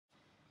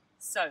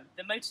So,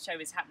 the motor show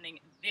is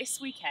happening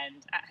this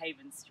weekend at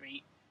Haven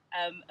Street,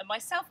 and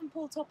myself and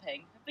Paul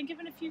Topping have been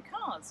given a few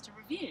cars to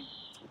review.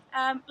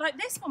 Like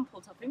this one,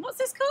 Paul Topping. What's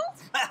this called?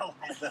 Well,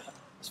 Heather,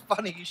 it's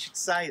funny you should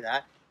say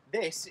that.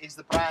 This is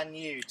the brand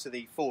new to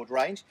the Ford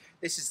range.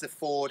 This is the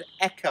Ford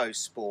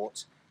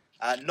EcoSport,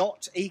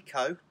 not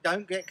Eco.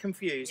 Don't get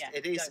confused. Yeah,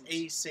 it is don't.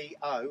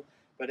 ECO,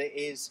 but it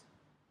is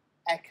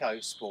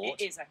EcoSport.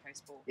 It is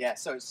EcoSport. Yeah,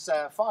 so it's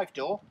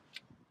 5-door.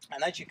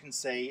 And as you can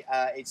see,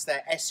 it's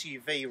their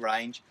SUV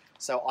range,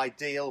 so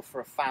ideal for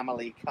a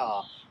family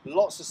car.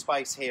 Lots of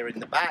space here in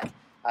the back.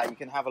 You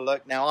can have a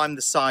look. Now, I'm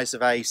the size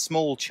of a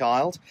small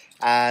child,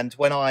 and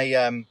when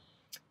I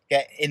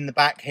get in the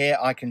back here,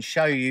 I can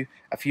show you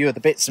a few of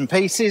the bits and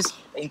pieces,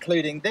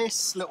 including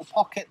this little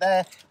pocket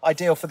there,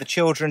 ideal for the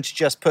children to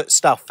just put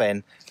stuff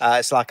in.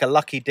 It's like a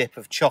lucky dip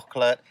of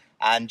chocolate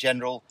and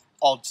general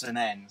odds and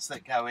ends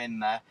that go in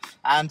there.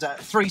 And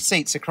 3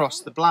 seats across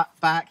the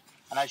back.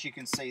 And as you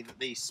can see, that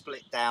these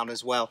split down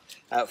as well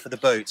for the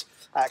boot.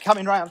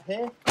 Coming round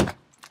here,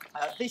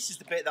 this is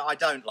the bit that I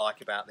don't like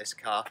about this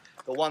car.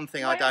 The one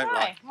thing I don't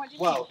like.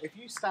 Well, if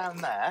you stand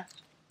there,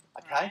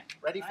 okay,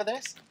 ready for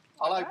this?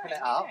 I'll open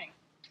it up.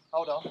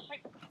 Hold on.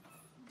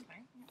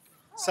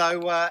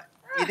 So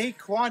you need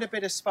quite a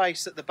bit of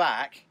space at the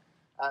back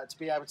to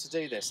be able to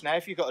do this. Now,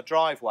 if you've got a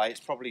driveway, it's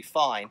probably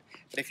fine.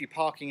 But if you're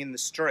parking in the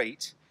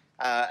street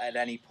at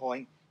any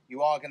point,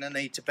 you are going to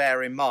need to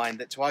bear in mind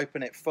that to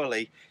open it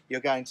fully,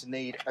 you're going to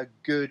need a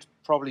good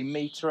probably 1.5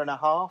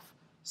 meters,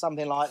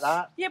 something like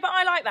that. Yeah, but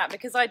I like that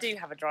because I do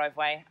have a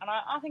driveway and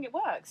I think it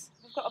works.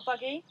 We've got a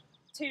buggy,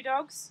 2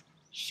 dogs,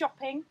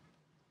 shopping,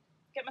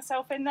 get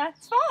myself in there,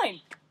 it's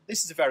fine.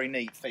 This is a very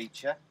neat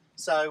feature.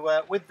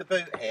 So with the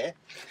boot here,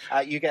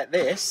 you get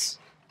this,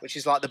 which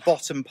is like the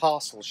bottom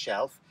parcel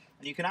shelf,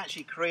 and you can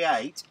actually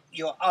create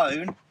your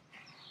own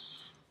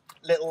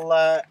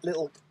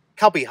little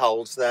cubby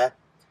holes there.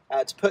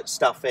 To put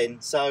stuff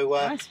in, so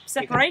nice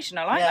separation.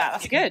 I like that.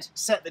 That's good.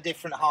 Set the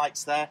different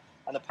heights there,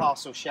 and the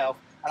parcel shelf.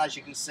 And as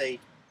you can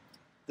see,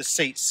 the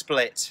seats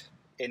split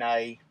in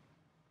a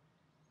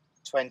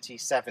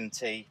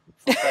 20-70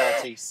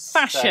 30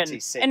 fashion.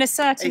 36. In a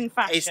certain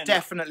fashion. It's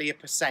definitely a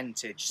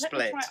percentage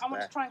split. I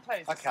want to try and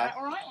close. Okay. Is that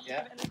all right? I'll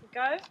Yeah. give it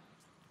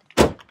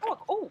a little go.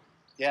 Oh.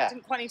 Yeah.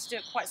 Didn't quite need to do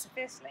it quite so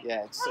fiercely.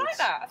 Yeah. I like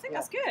that. I think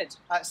that's good.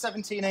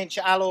 17-inch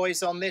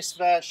alloys on this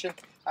version.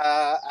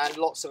 And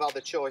lots of other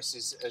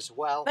choices as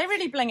well. They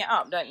really bling it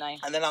up, don't they?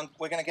 And then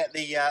we're going to get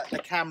the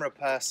camera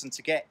person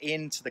to get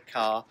into the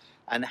car,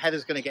 and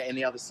Heather's going to get in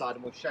the other side,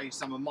 and we'll show you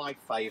some of my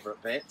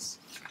favourite bits.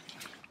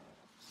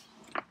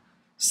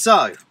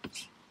 So,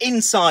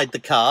 inside the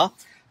car,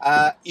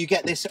 you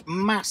get this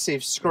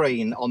massive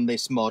screen on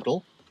this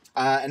model,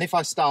 and if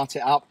I start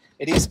it up,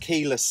 it is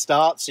keyless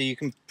start, so you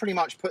can pretty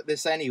much put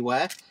this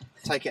anywhere.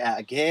 Take it out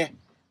of gear,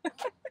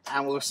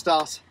 and we'll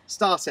start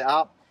it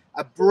up.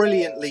 A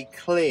brilliantly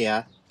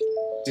clear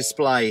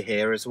display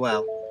here as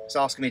well. It's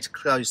asking me to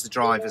close the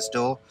driver's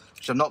door,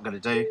 which I'm not going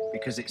to do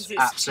because it's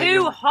absolutely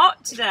too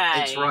hot today.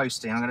 It's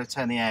roasting. I'm going to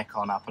turn the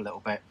aircon up a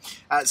little bit.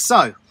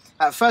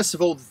 First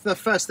of all, the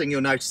first thing you'll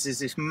notice is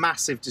this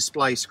massive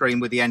display screen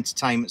with the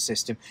entertainment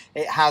system.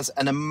 It has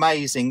an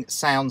amazing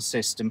sound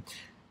system.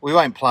 We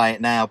won't play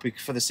it now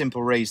for the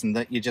simple reason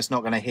that you're just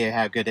not going to hear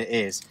how good it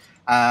is.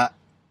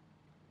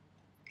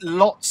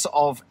 Lots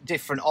of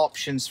different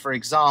options. For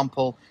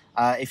example,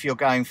 if you're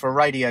going for a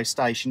radio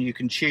station, you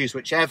can choose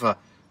whichever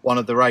one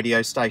of the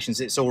radio stations.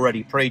 It's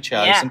already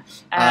pre-chosen.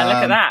 Yeah, look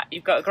at that.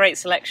 You've got a great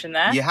selection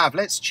there. You have.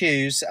 Let's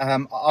choose.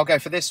 I'll go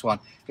for this one.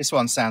 This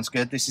one sounds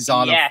good. This is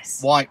Isle of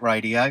Wight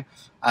radio.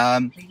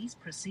 Please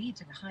proceed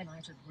to the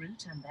highlighted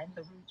route and then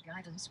the route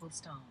guidance will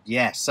start.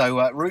 Yeah,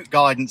 so route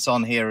guidance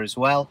on here as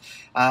well.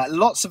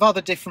 Lots of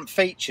other different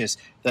features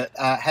that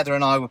Heather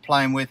and I were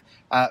playing with.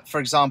 For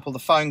example, the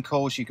phone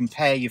calls, you can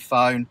pair your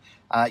phone.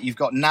 You've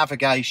got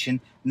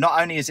navigation.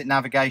 Not only is it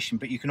navigation,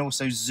 but you can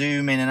also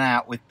zoom in and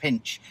out with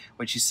pinch,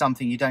 which is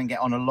something you don't get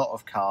on a lot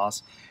of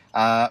cars.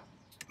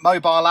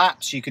 Mobile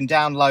apps, you can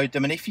download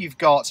them. And if you've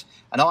got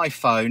an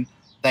iPhone,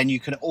 then you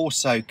can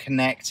also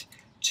connect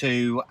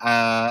to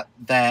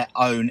their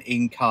own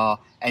in-car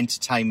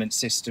entertainment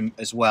system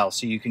as well.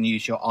 So you can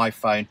use your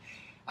iPhone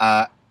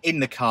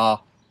in the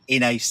car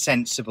in a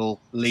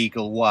sensible,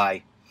 legal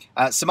way.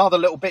 Some other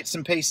little bits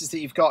and pieces that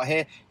you've got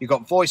here. You've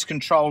got voice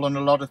control on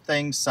a lot of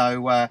things,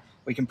 so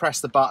we can press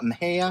the button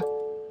here.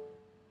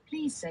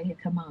 Please say a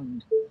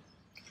command.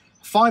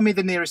 Find me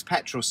the nearest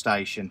petrol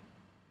station.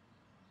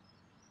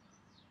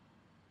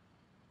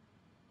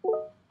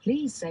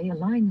 Please say a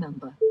line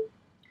number.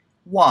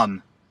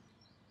 1.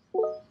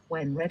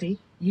 When ready,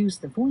 use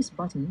the voice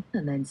button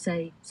and then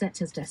say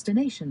set as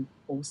destination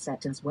or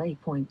set as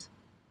waypoint.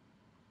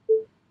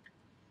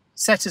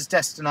 Set as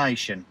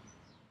destination.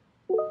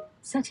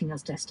 Setting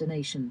as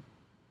destination.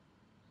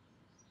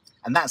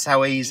 And that's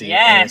how easy it is.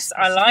 Yes,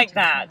 I like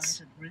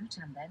that. Route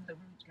and then the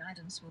route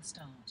guidance will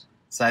start.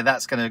 So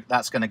that's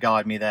gonna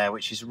guide me there,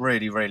 which is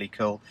really, really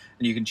cool.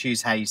 And you can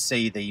choose how you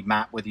see the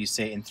map, whether you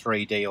see it in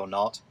 3D or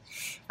not.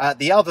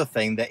 The other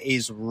thing that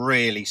is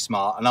really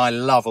smart, and I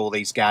love all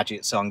these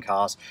gadgets on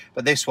cars,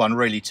 but this one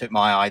really took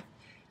my eye,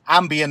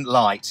 ambient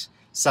light.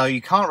 So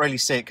you can't really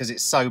see it because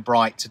it's so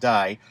bright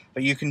today,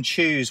 but you can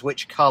choose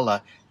which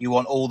colour you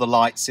want all the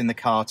lights in the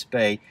car to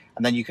be,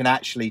 and then you can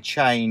actually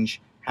change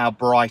how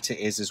bright it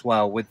is as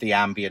well with the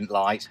ambient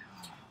light.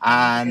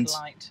 And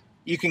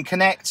you can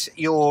connect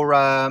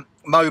your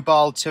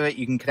mobile to it,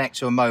 you can connect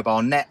to a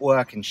mobile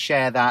network and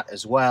share that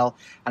as well,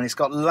 and it's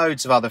got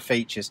loads of other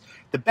features.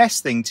 The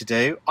best thing to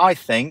do, I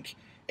think,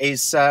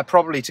 is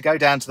probably to go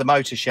down to the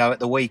motor show at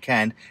the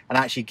weekend and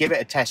actually give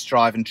it a test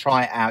drive and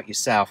try it out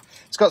yourself.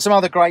 It's got some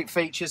other great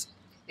features.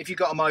 If you've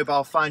got a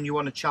mobile phone, you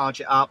want to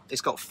charge it up,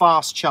 it's got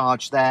fast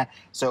charge there,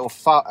 so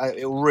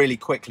it'll really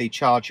quickly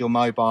charge your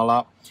mobile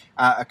up.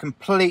 A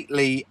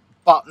completely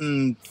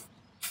button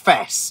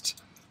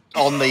fest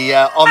on the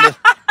a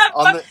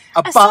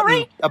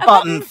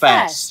button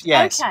fest.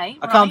 Yes, okay,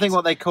 I can't think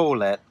what they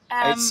call it.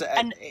 It's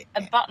a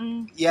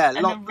button. Yeah,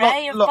 an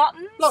array of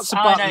buttons. Lots of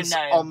buttons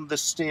on the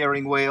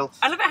steering wheel.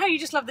 I love it how you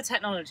just love the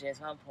technology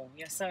as well, Paul.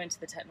 You're so into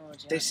the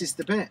technology. This is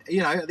the bit.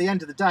 You know, at the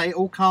end of the day,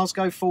 all cars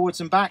go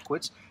forwards and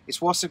backwards. It's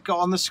what's it got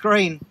on the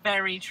screen.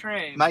 Very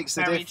true. Makes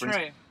the difference. Very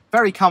true.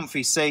 Very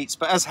comfy seats.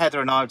 But as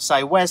Heather and I would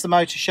say, where's the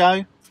motor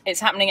show? It's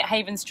happening at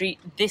Haven Street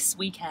this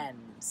weekend,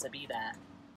 so be there.